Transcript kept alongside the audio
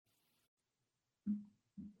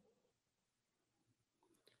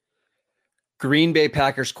Green Bay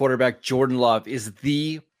Packers quarterback Jordan Love is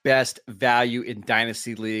the best value in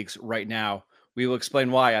Dynasty leagues right now. We will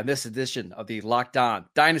explain why on this edition of the Locked On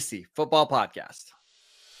Dynasty Football Podcast.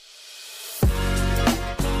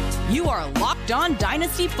 You are Locked On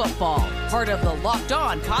Dynasty Football, part of the Locked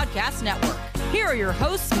On Podcast Network. Here are your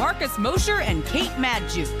hosts, Marcus Mosher and Kate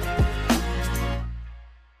Madjuk.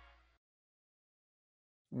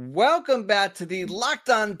 Welcome back to the Locked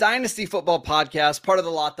On Dynasty Football Podcast, part of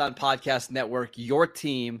the Locked On Podcast Network, your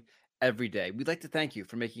team every day. We'd like to thank you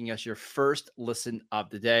for making us your first listen of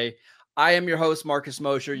the day. I am your host, Marcus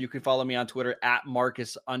Mosher. You can follow me on Twitter at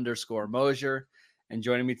Marcus_Mosher. And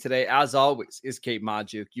joining me today, as always, is Kate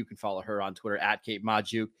Madjuk. You can follow her on Twitter at Kate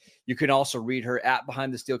Madjuk. You can also read her at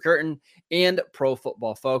Behind the Steel Curtain and Pro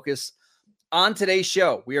Football Focus. On today's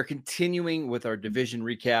show, we are continuing with our division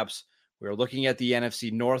recaps. We're looking at the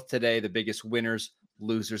NFC North today, the biggest winners,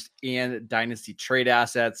 losers, and dynasty trade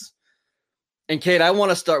assets. And Kate, I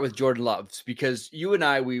want to start with Jordan Love because you and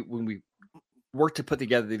I, when we work to put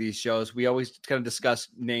together these shows, we always kind of discuss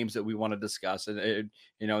names that we want to discuss and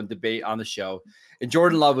debate on the show. And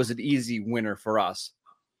Jordan Love was an easy winner for us.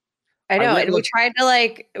 I know, and we tried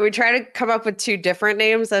to come up with two different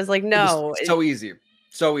names. I was like, no, so easy.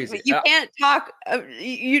 So easy. You can't talk.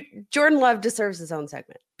 Jordan Love deserves his own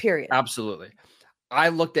segment, period. Absolutely. I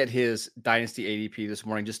looked at his Dynasty ADP this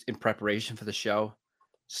morning just in preparation for the show.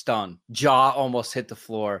 Stunned. Jaw almost hit the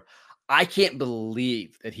floor. I can't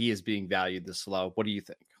believe that he is being valued this low. What do you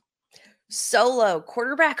think? Solo,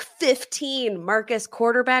 quarterback 15. Marcus,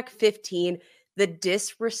 quarterback 15. The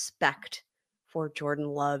disrespect for Jordan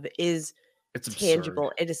Love is tangible.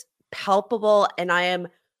 Absurd. It is palpable, and I am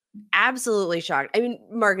absolutely shocked. I mean,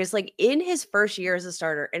 Marcus, like in his first year as a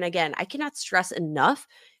starter, and again, I cannot stress enough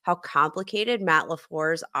how complicated Matt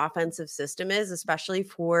LaFleur's offensive system is, especially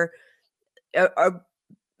for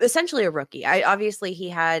essentially a rookie. Obviously he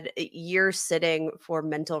had years sitting for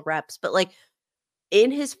mental reps, but like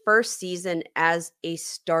in his first season as a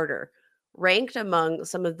starter, ranked among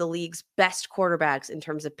some of the league's best quarterbacks in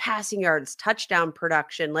terms of passing yards, touchdown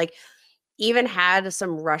production, like even had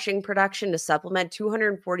some rushing production to supplement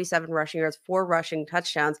 247 rushing yards, 4 rushing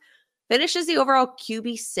touchdowns, finishes the overall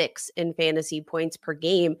QB6 in fantasy points per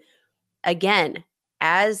game. Again,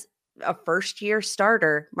 as a first-year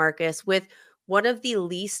starter, Marcus, with one of the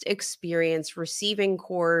least experienced receiving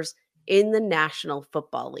cores in the National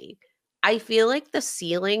Football League. I feel like the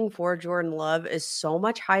ceiling for Jordan Love is so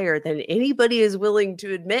much higher than anybody is willing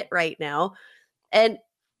to admit right now. And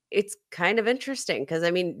it's kind of interesting because,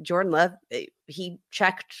 I mean, Jordan Love, he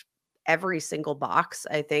checked every single box,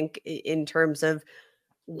 I think, in terms of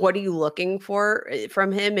what are you looking for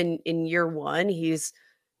from him in year one. He's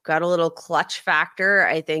got a little clutch factor.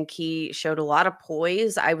 I think he showed a lot of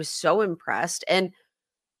poise. I was so impressed. And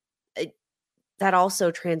that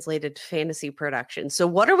also translated to fantasy production. So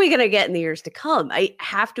what are we going to get in the years to come? I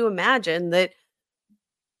have to imagine that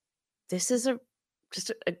this is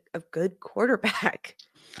just a good quarterback.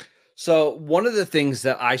 So one of the things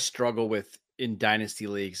that I struggle with in dynasty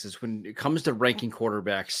leagues is when it comes to ranking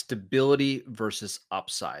quarterbacks, stability versus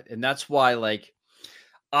upside. And that's why, like,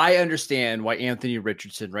 I understand why Anthony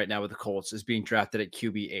Richardson right now with the Colts is being drafted at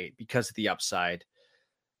QB8 because of the upside.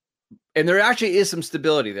 And there actually is some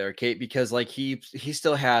stability there, Kate, because like he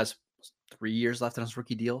still has 3 years left on his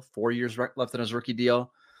rookie deal, 4 years left on his rookie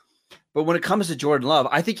deal. But when it comes to Jordan Love,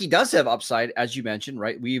 I think he does have upside, as you mentioned,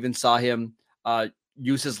 right? We even saw him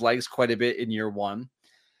use his legs quite a bit in year one.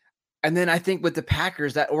 And then I think with the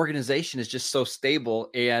Packers, that organization is just so stable.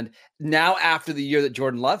 And now after the year that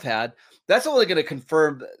Jordan Love had, that's only going to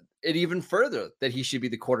confirm it even further that he should be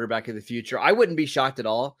the quarterback of the future. I wouldn't be shocked at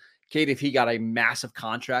all, Kate, if he got a massive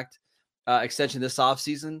contract extension this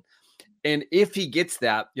offseason. And if he gets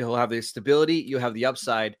that, you'll have the stability, you'll have the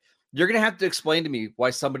upside. You're going to have to explain to me why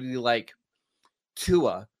somebody like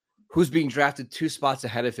Tua, who's being drafted 2 spots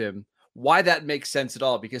ahead of him, why that makes sense at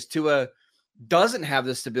all, because Tua doesn't have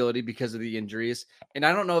the stability because of the injuries. And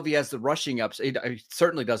I don't know if he has the rushing upside. He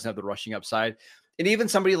certainly doesn't have the rushing upside. And even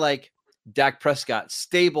somebody like Dak Prescott,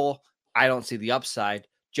 stable, I don't see the upside.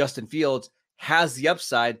 Justin Fields has the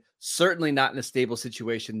upside, certainly not in a stable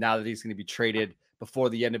situation now that he's going to be traded before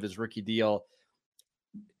the end of his rookie deal.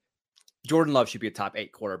 Jordan Love should be a top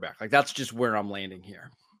 8 quarterback. Like, that's just where I'm landing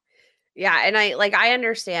here. Yeah, and I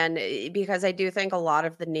understand because I do think a lot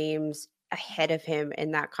of the names ahead of him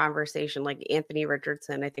in that conversation, like Anthony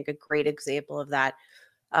Richardson, I think a great example of that.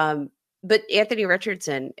 But Anthony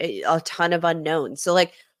Richardson, a ton of unknowns. So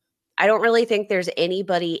like, I don't really think there's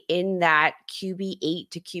anybody in that QB8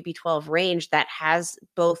 to QB12 range that has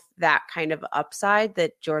both that kind of upside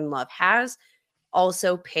that Jordan Love has,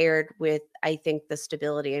 also paired with, I think, the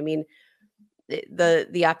stability. I mean,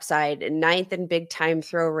 the upside, ninth in big time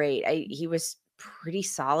throw rate. He was pretty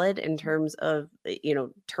solid in terms of,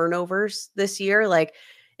 turnovers this year. Like,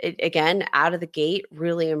 again, out of the gate,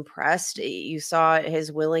 really impressed. You saw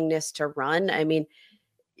his willingness to run. I mean,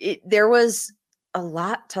 there was a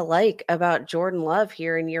lot to like about Jordan Love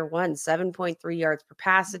here in year one. 7.3 yards per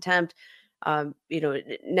pass attempt,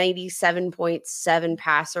 97.7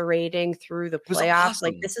 passer rating through the It was playoffs.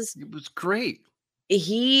 Like, awesome. It was great.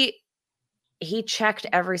 He checked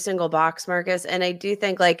every single box, Marcus. And I do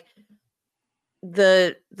think, like,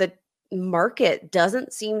 the market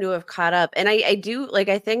doesn't seem to have caught up. And I do, like,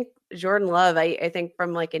 I think Jordan Love, I think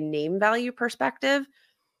from like a name value perspective,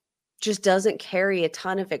 just doesn't carry a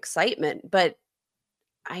ton of excitement. But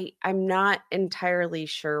I'm not entirely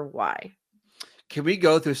sure why. Can we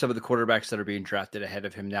go through some of the quarterbacks that are being drafted ahead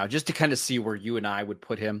of him now, just to kind of see where you and I would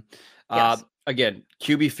put him? Yes. Again,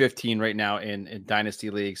 QB 15 right now in dynasty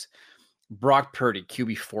leagues. Brock Purdy,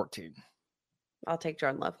 QB 14. I'll take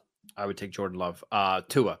Jordan Love. I would take Jordan Love.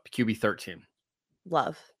 Tua, QB 13.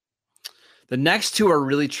 Love. The next two are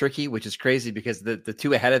really tricky, which is crazy because the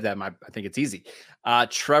two ahead of them, I think it's easy.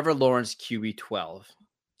 Trevor Lawrence, QB 12.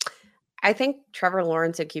 I think Trevor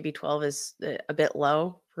Lawrence at QB 12 is a bit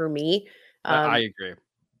low for me. I agree.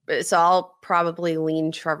 So I'll probably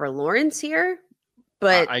lean Trevor Lawrence here,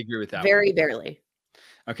 but I agree with that. Very barely.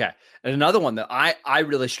 Okay. And another one that I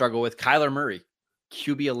really struggle with, Kyler Murray,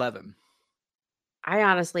 QB 11. I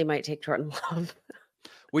honestly might take Jordan Love.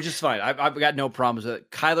 Which is fine. I've got no problems with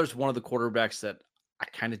it. Kyler's one of the quarterbacks that I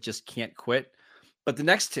kind of just can't quit. But the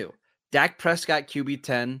next two, Dak Prescott, QB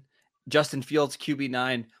 10, Justin Fields, QB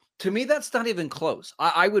 9. To me, that's not even close.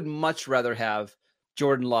 I would much rather have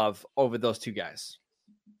Jordan Love over those two guys.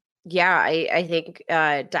 Yeah, I think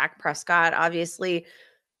Dak Prescott, obviously,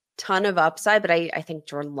 ton of upside, but I think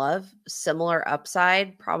Jordan Love, similar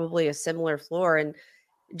upside, probably a similar floor. And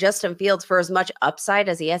Justin Fields, for as much upside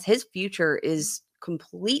as he has, his future is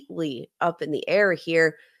completely up in the air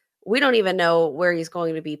here. We don't even know where he's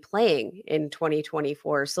going to be playing in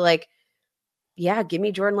 2024. So, like, yeah, give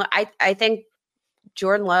me Jordan Love. I think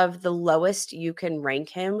Jordan Love, the lowest you can rank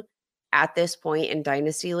him at this point in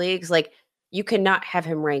dynasty leagues, like, you cannot have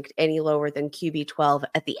him ranked any lower than QB 12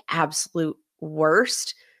 at the absolute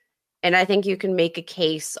worst. And I think you can make a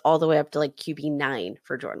case all the way up to like QB 9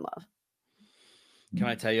 for Jordan Love. Can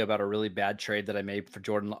I tell you about a really bad trade that I made for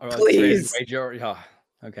Jordan? Please.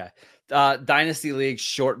 Okay. Dynasty league,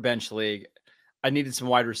 short bench league. I needed some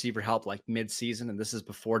wide receiver help like mid-season, and this is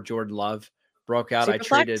before Jordan Love broke out. I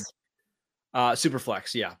traded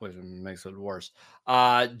Superflex, yeah, which makes it worse.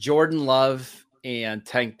 Jordan Love and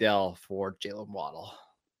Tank Dell for Jalen Waddle.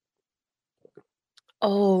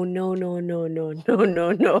 Oh, no.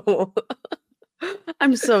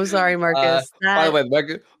 I'm so sorry, Marcus. By the way,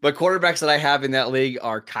 my quarterbacks that I have in that league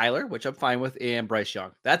are Kyler, which I'm fine with, and Bryce Young.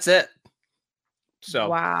 That's it. So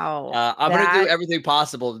wow, I'm going to do everything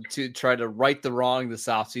possible to try to right the wrong this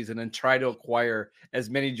offseason and try to acquire as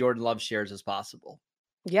many Jordan Love shares as possible.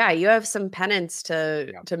 Yeah, you have some penance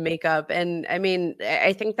to make up. And I mean,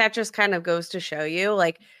 I think that just kind of goes to show you,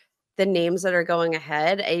 like, the names that are going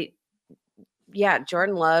ahead.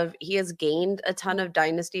 Jordan Love, he has gained a ton of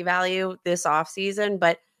dynasty value this offseason,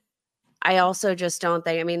 but I also just don't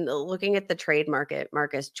think, I mean, looking at the trade market,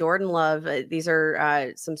 Marcus, Jordan Love, these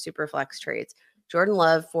are some super flex trades. Jordan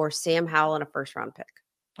Love for Sam Howell and a first round pick.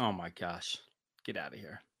 Oh my gosh. Get out of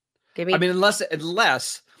here. Unless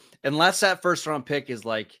that first round pick is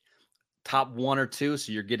like top 1 or 2,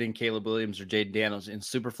 so you're getting Caleb Williams or Jaden Daniels in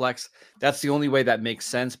Superflex, that's the only way that makes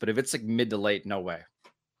sense. But if it's like mid to late, no way.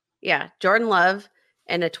 Yeah, Jordan Love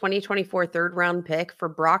and a 2024 third round pick for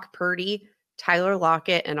Brock Purdy, Tyler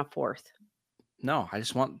Lockett, and a 4th. No, I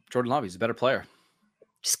just want Jordan Love. He's a better player.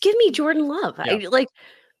 Just give me Jordan Love. Yeah.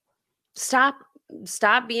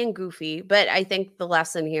 Stop being goofy. But I think the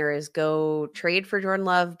lesson here is go trade for Jordan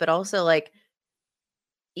Love, but also, like,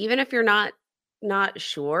 even if you're not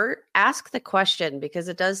sure, ask the question, because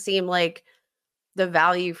it does seem like the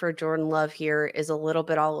value for Jordan Love here is a little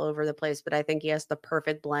bit all over the place, but I think he has the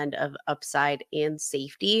perfect blend of upside and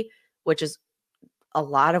safety, which is a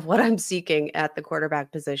lot of what I'm seeking at the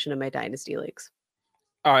quarterback position in my dynasty leagues.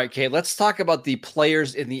 All right, Kate, let's talk about the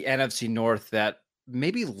players in the NFC North that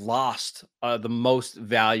maybe lost the most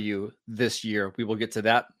value this year. We will get to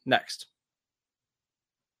that next.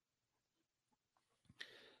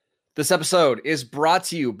 This episode is brought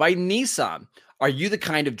to you by Nissan. Are you the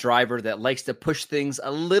kind of driver that likes to push things a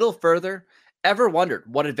little further? Ever wondered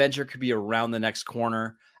what adventure could be around the next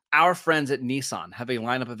corner? Our friends at Nissan have a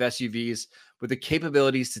lineup of SUVs with the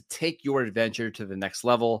capabilities to take your adventure to the next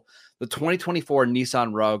level. The 2024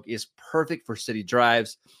 Nissan Rogue is perfect for city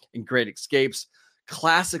drives and great escapes.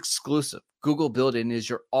 Class exclusive Google built-in is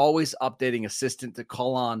your always updating assistant to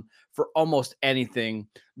call on for almost anything.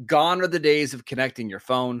 Gone are the days of connecting your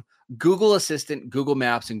phone. Google Assistant, Google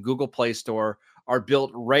Maps, and Google Play Store are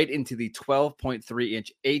built right into the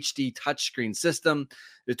 12.3-inch HD touchscreen system.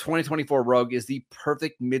 The 2024 Rogue is the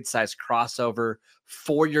perfect midsize crossover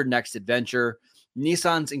for your next adventure.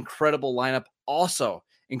 Nissan's incredible lineup also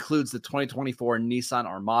includes the 2024 Nissan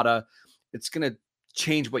Armada. It's going to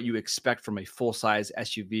change what you expect from a full-size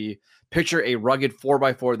SUV. Picture a rugged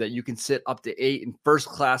 4x4 that you can sit up to 8 in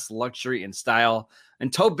first-class luxury and style,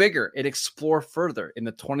 and tow bigger and explore further in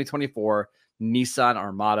the 2024 Nissan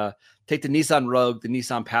Armada. Take the Nissan Rogue, the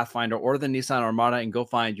Nissan Pathfinder, or the Nissan Armada and go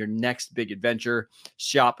find your next big adventure.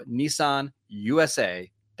 Shop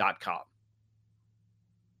nissanusa.com.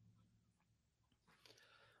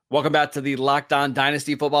 Welcome back to the Locked On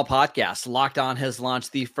Dynasty Football Podcast. Locked On has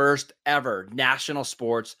launched the first ever national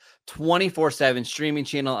sports 24/7 streaming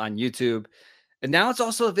channel on YouTube. And now it's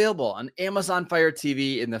also available on Amazon Fire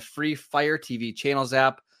TV in the free Fire TV channels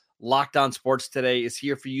app. Locked On Sports Today is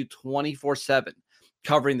here for you 24/7,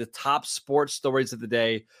 covering the top sports stories of the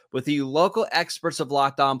day with the local experts of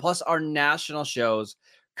Locked On, plus our national shows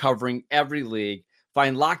covering every league.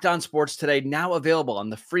 Find Locked On Sports Today now available on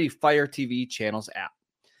the free Fire TV channels app.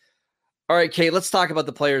 All right, Kate, let's talk about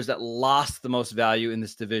the players that lost the most value in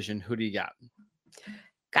this division. Who do you got?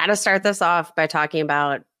 Got to start this off by talking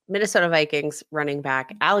about Minnesota Vikings running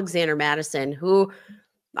back Alexander Mattison, who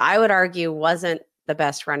I would argue wasn't the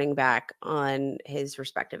best running back on his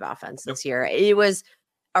respective offense this year. It was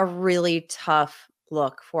a really tough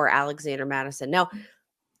look for Alexander Mattison. Now,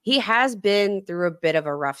 he has been through a bit of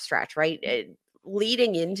a rough stretch, right?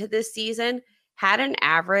 Leading into this season, hadn't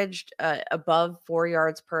averaged above 4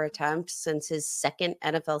 yards per attempt since his second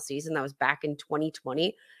NFL season. That was back in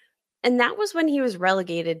 2020. And that was when he was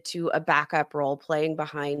relegated to a backup role playing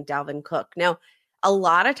behind Dalvin Cook. Now, a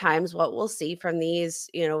lot of times what we'll see from these,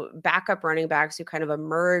 backup running backs who kind of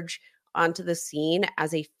emerge onto the scene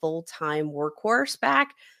as a full-time workhorse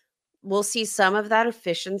back, we'll see some of that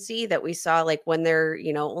efficiency that we saw like when they're,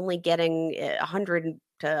 only getting 100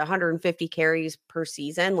 to 150 carries per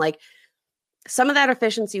season. Like some of that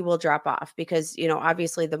efficiency will drop off because,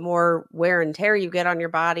 obviously the more wear and tear you get on your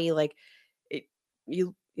body, like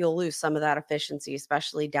you'll lose some of that efficiency,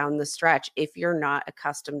 especially down the stretch if you're not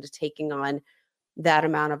accustomed to taking on that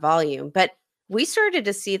amount of volume. But we started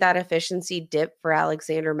to see that efficiency dip for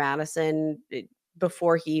Alexander Mattison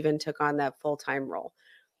before he even took on that full-time role.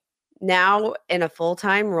 Now in a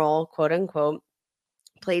full-time role, quote unquote,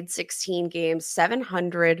 played 16 games,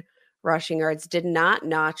 700 rushing yards, did not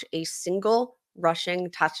notch a single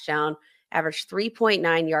rushing touchdown, averaged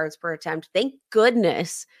 3.9 yards per attempt. Thank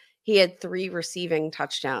goodness he had 3 receiving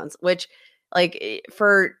touchdowns, which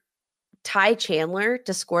for Ty Chandler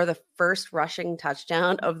to score the first rushing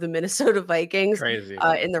touchdown of the Minnesota Vikings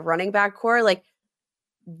in the running back core,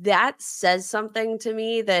 that says something to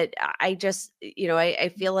me that I just,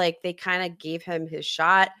 I feel like they kind of gave him his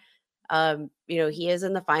shot. He is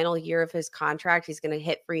in the final year of his contract. He's going to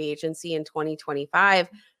hit free agency in 2025.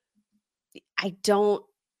 I don't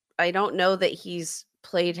know that he's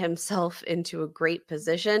played himself into a great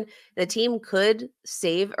position. The team could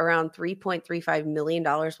save around $3.35 million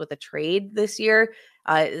with a trade this year,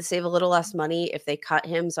 save a little less money if they cut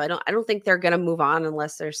him. So I don't think they're going to move on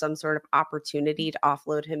unless there's some sort of opportunity to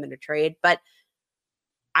offload him in a trade. But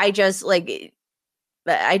I just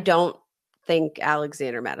I don't think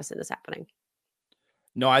Alexander Mattison is happening.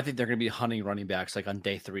 No, I think they're going to be hunting running backs on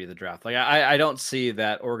day 3 of the draft. I don't see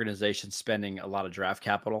that organization spending a lot of draft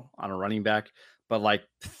capital on a running back, but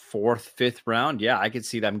 4th, 5th round, yeah, I could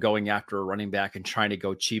see them going after a running back and trying to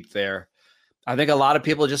go cheap there. I think a lot of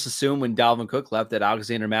people just assume when Dalvin Cook left that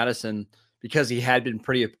Alexander Mattison, because he had been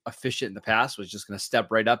pretty efficient in the past, was just going to step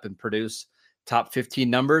right up and produce top 15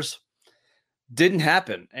 numbers. Didn't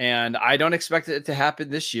happen. And I don't expect it to happen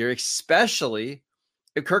this year, especially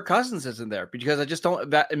if Kirk Cousins isn't there, because I just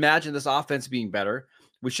don't imagine this offense being better.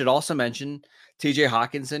 We should also mention TJ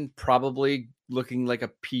Hawkinson probably looking like a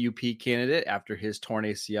PUP candidate after his torn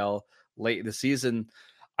ACL late in the season.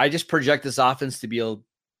 I just project this offense to be a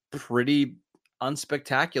pretty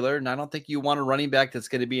unspectacular, and I don't think you want a running back that's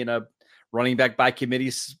going to be in a running back by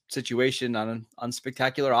committee situation on an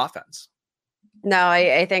unspectacular offense. No,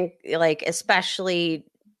 I think especially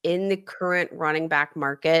in the current running back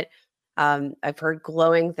market, I've heard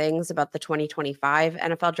glowing things about the 2025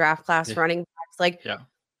 NFL draft class running backs.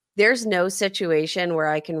 there's no situation where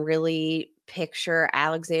I can really picture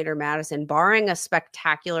Alexander Mattison, barring a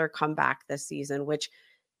spectacular comeback this season, which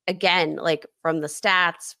again, like from the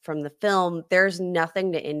stats, from the film, there's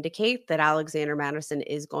nothing to indicate that Alexander Mattison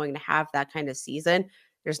is going to have that kind of season.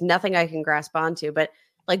 There's nothing I can grasp onto, but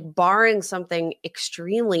like barring something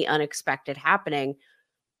extremely unexpected happening,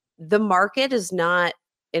 the market is not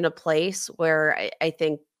in a place where I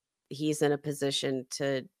think he's in a position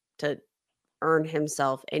to earn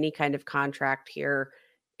himself any kind of contract here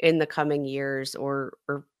in the coming years or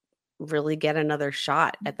really get another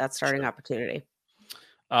shot at that starting Sure. opportunity.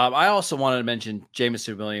 I also wanted to mention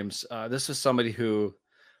Jameson Williams. This was somebody who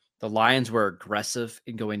the Lions were aggressive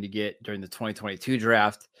in going to get during the 2022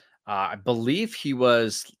 draft. I believe he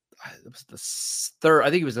was, it was the third. I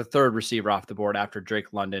think he was the third receiver off the board after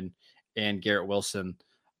Drake London and Garrett Wilson.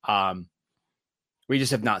 We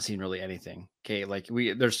just have not seen really anything. Okay, like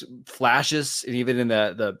there's flashes, and even in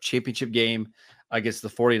the championship game against the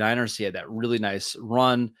 49ers, he had that really nice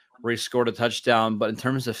run where he scored a touchdown. But in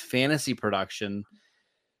terms of fantasy production,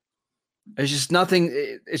 there's just nothing.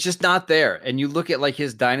 It's just not there. And you look at like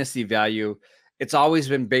his dynasty value, it's always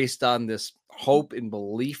been based on this hope and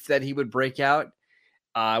belief that he would break out.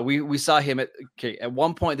 We saw him at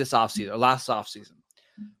one point this offseason, or last offseason,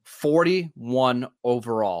 41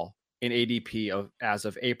 overall in ADP as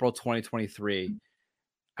of April 2023.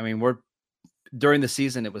 I mean, during the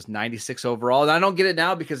season, it was 96 overall. And I don't get it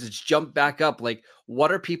now because it's jumped back up. Like,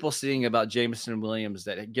 what are people seeing about Jameson Williams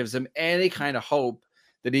that it gives them any kind of hope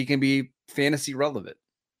that he can be fantasy relevant?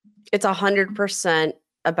 It's 100%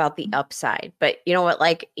 about the upside. But you know what?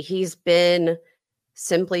 Like, he's been,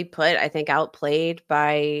 simply put, I think outplayed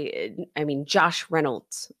by, Josh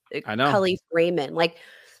Reynolds, I know. Khalif Raymond. Like,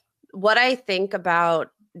 what I think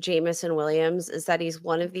about Jameson Williams is that he's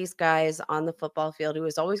one of these guys on the football field who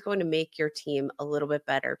is always going to make your team a little bit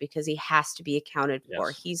better because he has to be accounted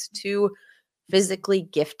for. Yes. He's too physically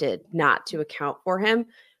gifted not to account for him.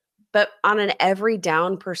 But on an every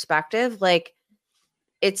down perspective, like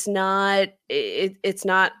it's not a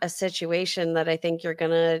situation that I think you're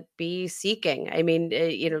going to be seeking. I mean,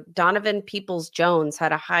 Donovan Peoples-Jones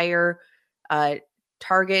had a higher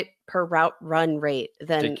target per route run rate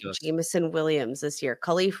than Ridiculous. Jameson Williams this year.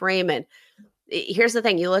 Khalif Raymond. Here's the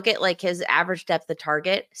thing. You look at like his average depth of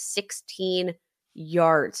target, 16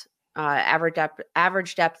 yards, average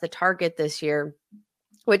depth of target this year,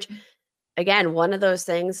 which again, one of those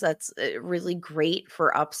things that's really great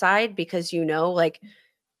for upside because, like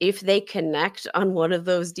if they connect on one of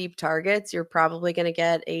those deep targets, you're probably going to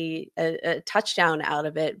get a touchdown out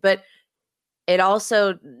of it. But it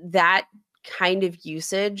also, that kind of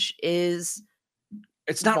usage it's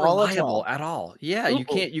not volatile. reliable at all. Yeah, you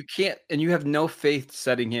can't, and you have no faith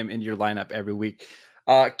setting him into your lineup every week.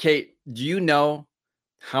 Kate, do you know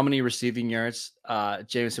how many receiving yards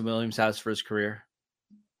Jameson Williams has for his career?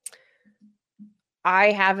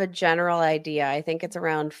 I have a general idea. I think it's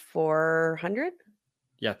around 400.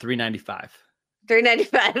 Yeah, 395.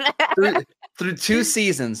 395. through 2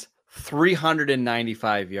 seasons,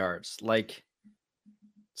 395 yards. Like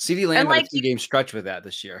CeeDee Lamb had a 2-game stretch with that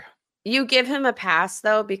this year. You give him a pass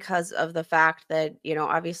though, because of the fact that,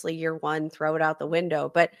 obviously year one, throw it out the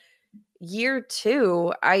window. But year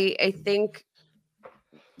two, I think,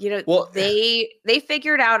 they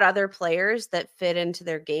figured out other players that fit into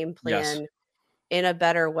their game plan. Yes. In a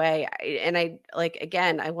better way. I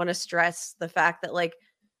want to stress the fact that like,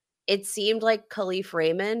 it seemed like Khalif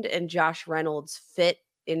Raymond and Josh Reynolds fit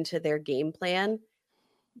into their game plan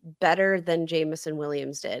better than Jameson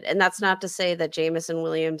Williams did. And that's not to say that Jameson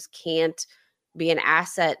Williams can't be an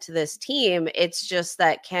asset to this team. It's just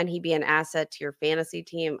that, can he be an asset to your fantasy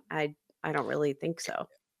team? I don't really think so.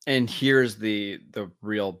 And here's the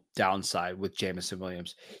real downside with Jameson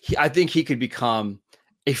Williams. I think he could become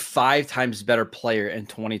a 5 times better player in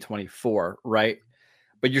 2024, right?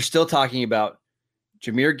 But you're still talking about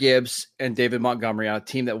Jahmyr Gibbs and David Montgomery on a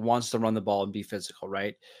team that wants to run the ball and be physical,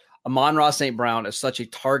 right? Amon-Ra St. Brown is such a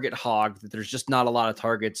target hog that there's just not a lot of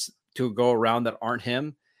targets to go around that aren't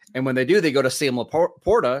him. And when they do, they go to Sam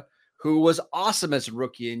Laporta, who was awesome as a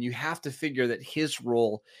rookie. And you have to figure that his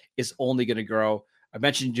role is only going to grow. I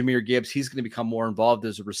mentioned Jahmyr Gibbs. He's going to become more involved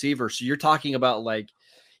as a receiver. So you're talking about like,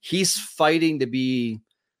 he's fighting to be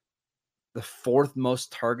the 4th most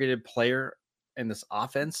targeted player in this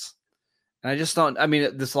offense. And I just don't,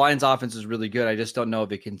 this Lions offense is really good. I just don't know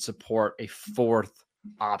if it can support a 4th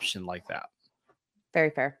option like that.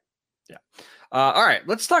 Very fair. Yeah. All right.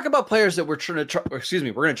 Let's talk about players that we're going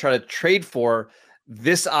to try to trade for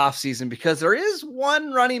this offseason, because there is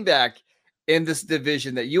one running back in this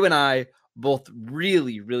division that you and I both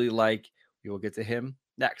really, really like. We will get to him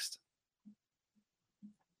next.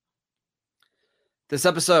 This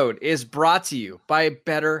episode is brought to you by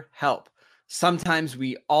BetterHelp. Sometimes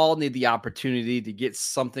we all need the opportunity to get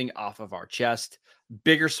something off of our chest,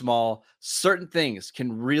 big or small. Certain things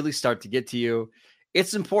can really start to get to you.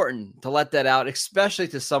 It's important to let that out, especially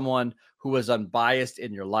to someone who is unbiased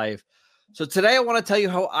in your life. So today I want to tell you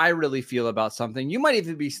how I really feel about something. You might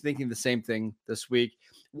even be thinking the same thing this week.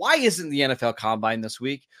 Why isn't the NFL Combine this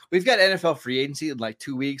week? We've got NFL free agency in like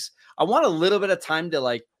 2 weeks. I want a little bit of time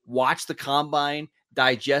to watch the Combine,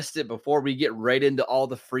 digest it before we get right into all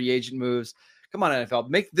the free agent moves. Come on, NFL,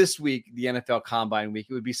 make this week the NFL Combine week.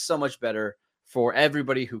 It would be so much better for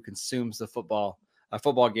everybody who consumes the football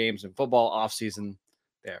games and football offseason.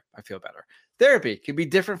 There, I feel better. Therapy can be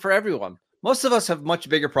different for everyone. Most of us have much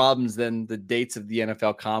bigger problems than the dates of the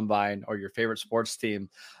NFL Combine or your favorite sports team.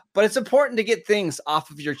 But it's important to get things off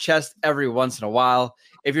of your chest every once in a while.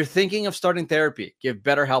 If you're thinking of starting therapy, give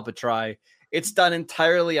BetterHelp a try. It's done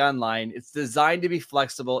entirely online. It's designed to be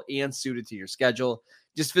flexible and suited to your schedule.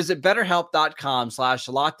 Just visit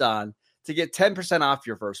betterhelp.com/lockedon to get 10% off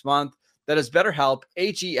your first month. That is BetterHelp,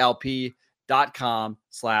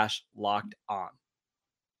 HELP.com/lockedon.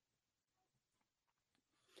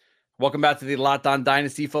 Welcome back to the Locked On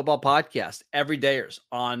Dynasty Football Podcast. Every dayers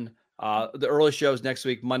on the early shows next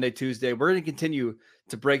week, Monday, Tuesday. We're going to continue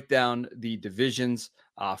to break down the divisions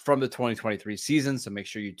from the 2023 season, so make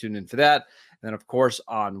sure you tune in for that. And then, of course,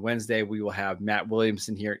 on Wednesday, we will have Matt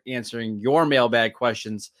Williamson here answering your mailbag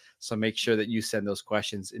questions, so make sure that you send those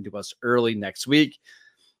questions into us early next week.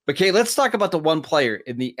 But, Kate, let's talk about the one player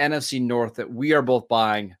in the NFC North that we are both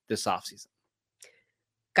buying this offseason.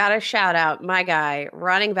 Got to shout out my guy,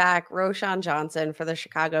 running back Roschon Johnson for the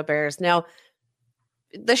Chicago Bears. Now,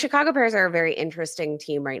 the Chicago Bears are a very interesting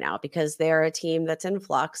team right now because they're a team that's in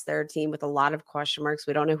flux. They're a team with a lot of question marks.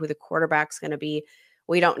 We don't know who the quarterback's going to be.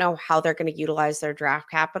 We don't know how they're going to utilize their draft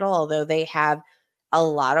capital, although they have a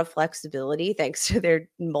lot of flexibility thanks to their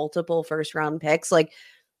multiple first-round picks. Like,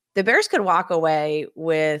 the Bears could walk away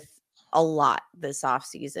with a lot this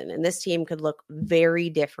offseason, and this team could look very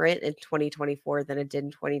different in 2024 than it did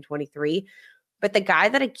in 2023. But the guy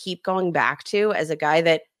that I keep going back to as a guy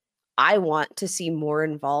that I want to see more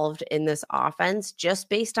involved in this offense just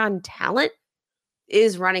based on talent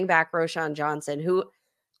is running back Roschon Johnson, who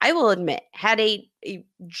I will admit had a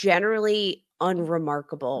generally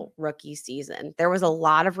unremarkable rookie season. There was a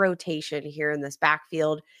lot of rotation here in this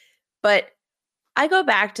backfield, but I go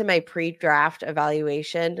back to my pre-draft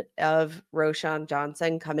evaluation of Roschon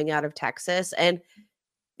Johnson coming out of Texas, and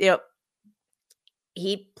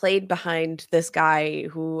he played behind this guy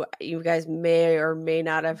who you guys may or may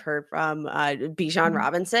not have heard from, Bijan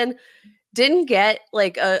Robinson. Didn't get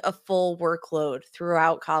like a full workload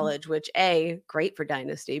throughout college, which great for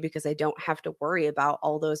Dynasty because I don't have to worry about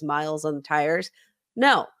all those miles on the tires.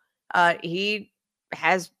 No, he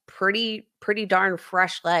has pretty darn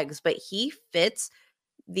fresh legs, but he fits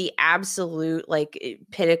the absolute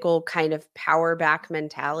pinnacle kind of power back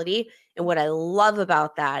mentality. And what I love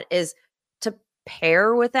about that is to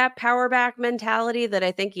pair with that power back mentality that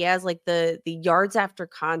I think he has, like the yards after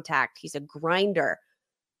contact. He's a grinder.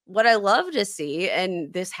 What I love to see,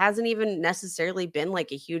 and this hasn't even necessarily been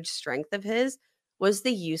like a huge strength of his, was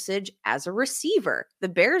the usage as a receiver. The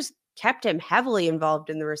Bears kept him heavily involved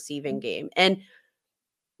in the receiving game. And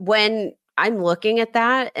when I'm looking at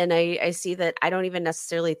that and I see that I don't even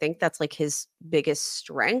necessarily think that's like his biggest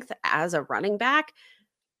strength as a running back.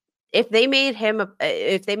 If they made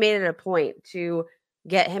it a point to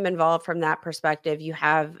get him involved from that perspective, you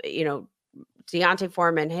have, Deontay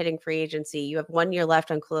Foreman hitting free agency. You have 1 year left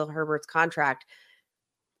on Khalil Herbert's contract.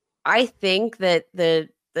 I think that the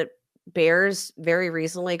Bears very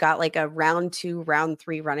recently got like a round 2, round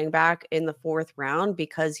 3 running back in the 4th round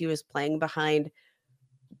because he was playing behind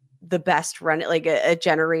the best like a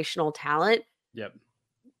generational talent. Yep.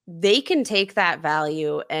 They can take that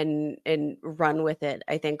value and run with it,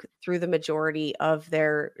 I think, through the majority of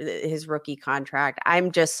his rookie contract.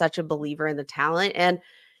 I'm just such a believer in the talent. And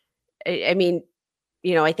I mean,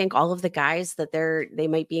 I think all of the guys that they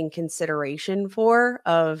might be in consideration for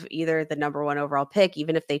of either the number 1 overall pick,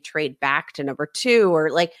 even if they trade back to number 2, or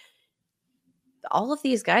like all of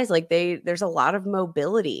these guys, like there's a lot of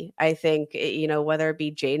mobility, I think, whether it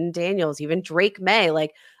be Jaden Daniels, even Drake May,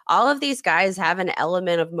 like all of these guys have an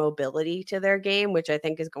element of mobility to their game, which I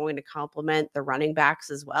think is going to complement the running backs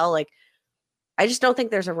as well. Like, I just don't think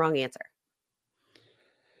there's a wrong answer.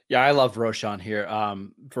 Yeah, I love Roschon here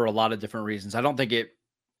for a lot of different reasons. I don't think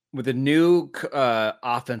with the new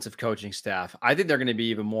offensive coaching staff, I think they're going to be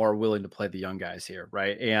even more willing to play the young guys here,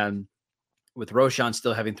 right? And with Roschon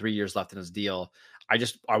still having 3 years left in his deal,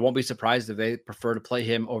 I won't be surprised if they prefer to play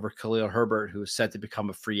him over Khalil Herbert, who is set to become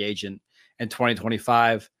a free agent in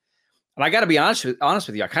 2025. And I got to be honest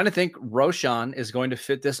with you. I kind of think Roschon is going to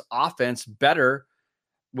fit this offense better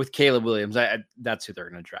with Caleb Williams. That's who they're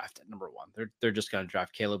going to draft at number one. They're just going to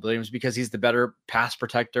draft Caleb Williams because he's the better pass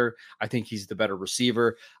protector. I think he's the better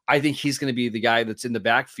receiver. I think he's going to be the guy that's in the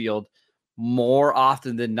backfield more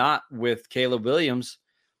often than not with Caleb Williams.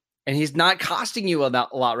 And he's not costing you a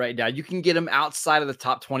lot right now. You can get him outside of the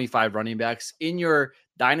top 25 running backs in your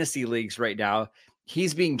dynasty leagues right now.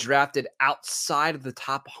 He's being drafted outside of the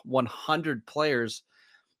top 100 players.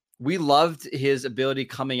 We loved his ability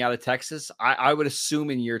coming out of Texas. I would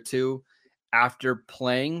assume in year 2, after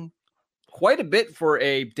playing quite a bit for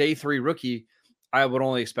a day 3 rookie, I would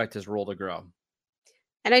only expect his role to grow.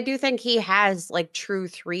 And I do think he has like true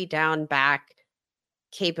 3 down back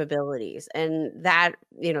capabilities, and that,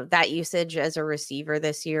 that usage as a receiver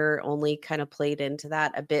this year only kind of played into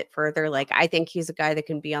that a bit further. Like, I think he's a guy that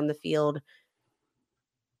can be on the field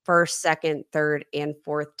first, second, third, and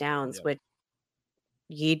fourth downs, which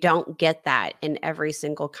you don't get that in every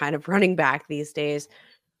single kind of running back these days.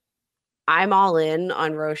 I'm all in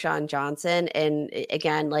on Roschon Johnson. And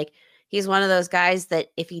again, like, he's one of those guys that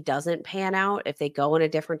if he doesn't pan out, if they go in a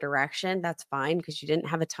different direction, that's fine, because you didn't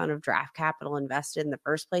have a ton of draft capital invested in the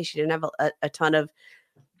first place. You didn't have a ton of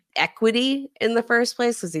equity in the first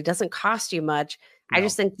place because he doesn't cost you much. No. I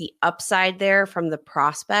just think the upside there from the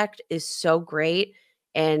prospect is so great.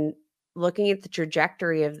 And looking at the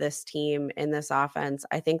trajectory of this team in this offense,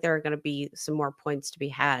 I think there are going to be some more points to be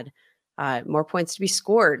had, more points to be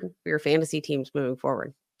scored for your fantasy teams moving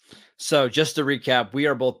forward. So just to recap, we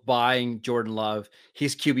are both buying Jordan Love.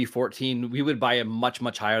 He's QB 14. We would buy him much,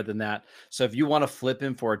 much higher than that. So if you want to flip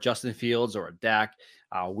him for a Justin Fields or a Dak,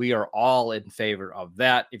 we are all in favor of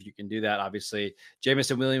that. If you can do that, obviously.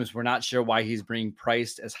 Jameson Williams, we're not sure why he's being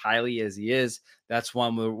priced as highly as he is. That's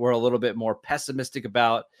one we're a little bit more pessimistic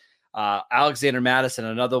about. Alexander Madison,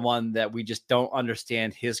 another one that we just don't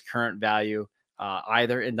understand his current value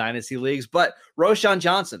either in dynasty leagues. But Roschon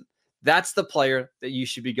Johnson, that's the player that you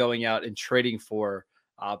should be going out and trading for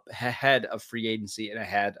ahead of free agency and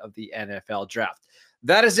ahead of the NFL draft.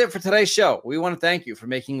 That is it for today's show. We want to thank you for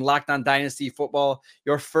making Locked On Dynasty Football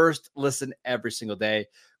your first listen every single day.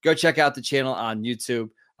 Go check out the channel on YouTube.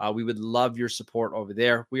 We would love your support over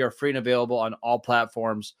there. We are free and available on all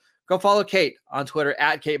platforms. Go follow Kate on Twitter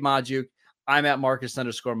at Kate Majuk. I'm at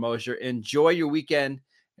Marcus_Mosher. Enjoy your weekend,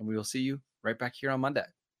 and we will see you right back here on Monday.